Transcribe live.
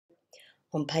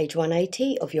On page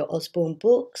 180 of your Osborne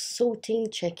book, sorting,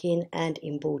 checking and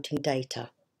importing data.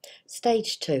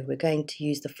 Stage 2, we're going to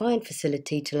use the find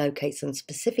facility to locate some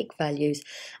specific values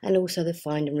and also the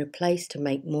find and replace to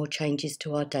make more changes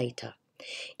to our data.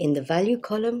 In the value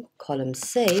column, column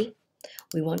C,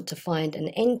 we want to find an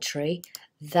entry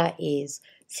that is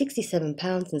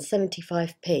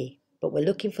 £67.75, but we're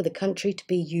looking for the country to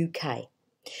be UK.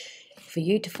 For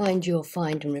you to find your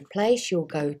find and replace, you'll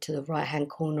go to the right hand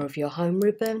corner of your home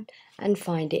ribbon and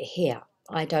find it here.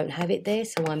 I don't have it there,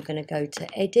 so I'm going to go to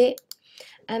edit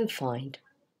and find.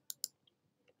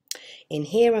 In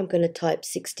here I'm going to type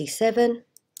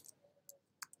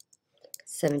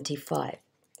 67.75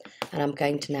 and I'm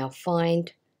going to now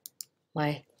find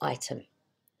my item.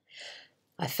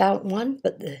 I found one,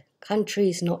 but the country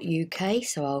is not UK,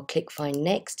 so I'll click find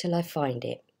next till I find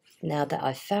it. Now that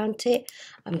I've found it,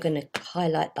 I'm going to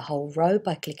highlight the whole row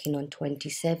by clicking on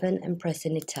 27 and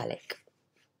pressing italic.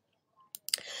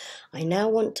 I now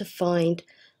want to find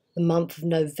the month of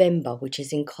November, which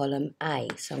is in column A.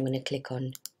 So I'm going to click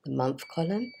on the month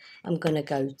column. I'm going to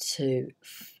go to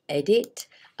edit.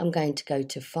 I'm going to go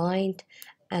to find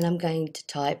and I'm going to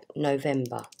type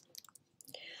November.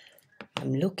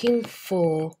 I'm looking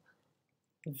for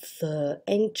the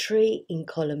entry in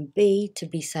column B to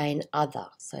be saying other.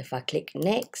 So if I click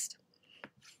next,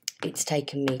 it's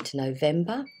taken me to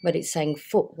November, but it's saying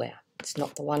footwear. It's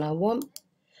not the one I want,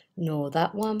 nor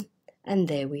that one. And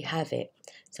there we have it.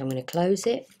 So I'm going to close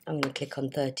it. I'm going to click on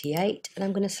 38 and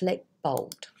I'm going to select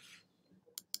bold.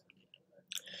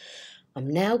 I'm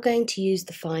now going to use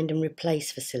the find and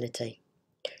replace facility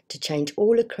to change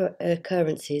all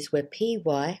occurrences where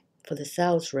PY for the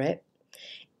sales rep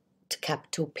to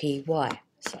capital PY.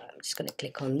 So I'm just going to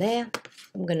click on there.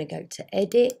 I'm going to go to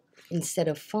edit. Instead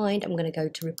of find, I'm going to go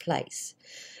to replace.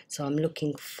 So I'm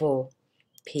looking for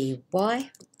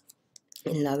PY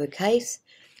in lowercase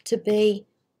to be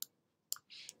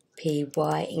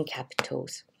PY in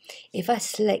capitals. If I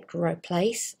select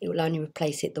replace, it will only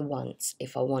replace it the once.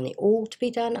 If I want it all to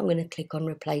be done, I'm going to click on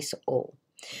replace all.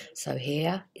 So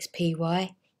here is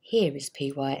PY, here is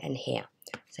PY, and here.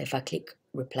 So if I click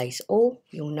replace all,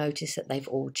 you'll notice that they've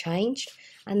all changed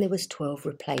and there was 12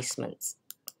 replacements.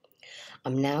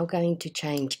 I'm now going to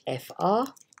change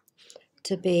FR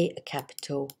to be a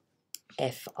capital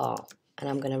FR and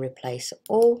I'm going to replace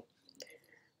all,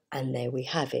 and there we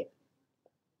have it.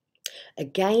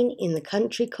 Again, in the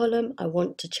country column, I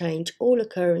want to change all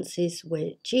occurrences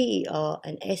where GER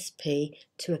and SP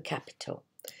to a capital.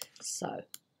 So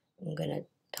I'm going to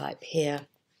type here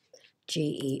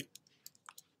GER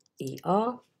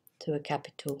to a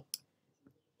capital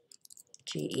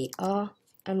GER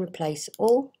and replace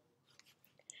all.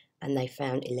 And they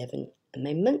found 11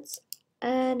 amendments.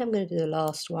 And I'm going to do the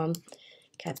last one,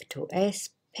 capital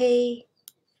SP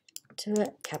to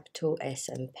a capital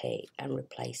SMP and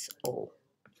replace all.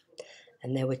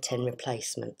 And there were 10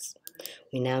 replacements.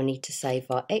 We now need to save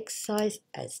our exercise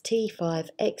as T5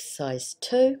 exercise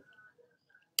 2.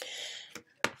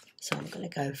 So I'm going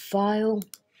to go file,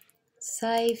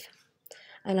 save,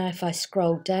 and if I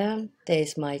scroll down,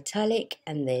 there's my italic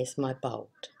and there's my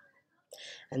bold.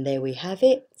 And there we have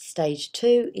it. Stage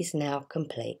 2 is now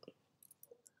complete.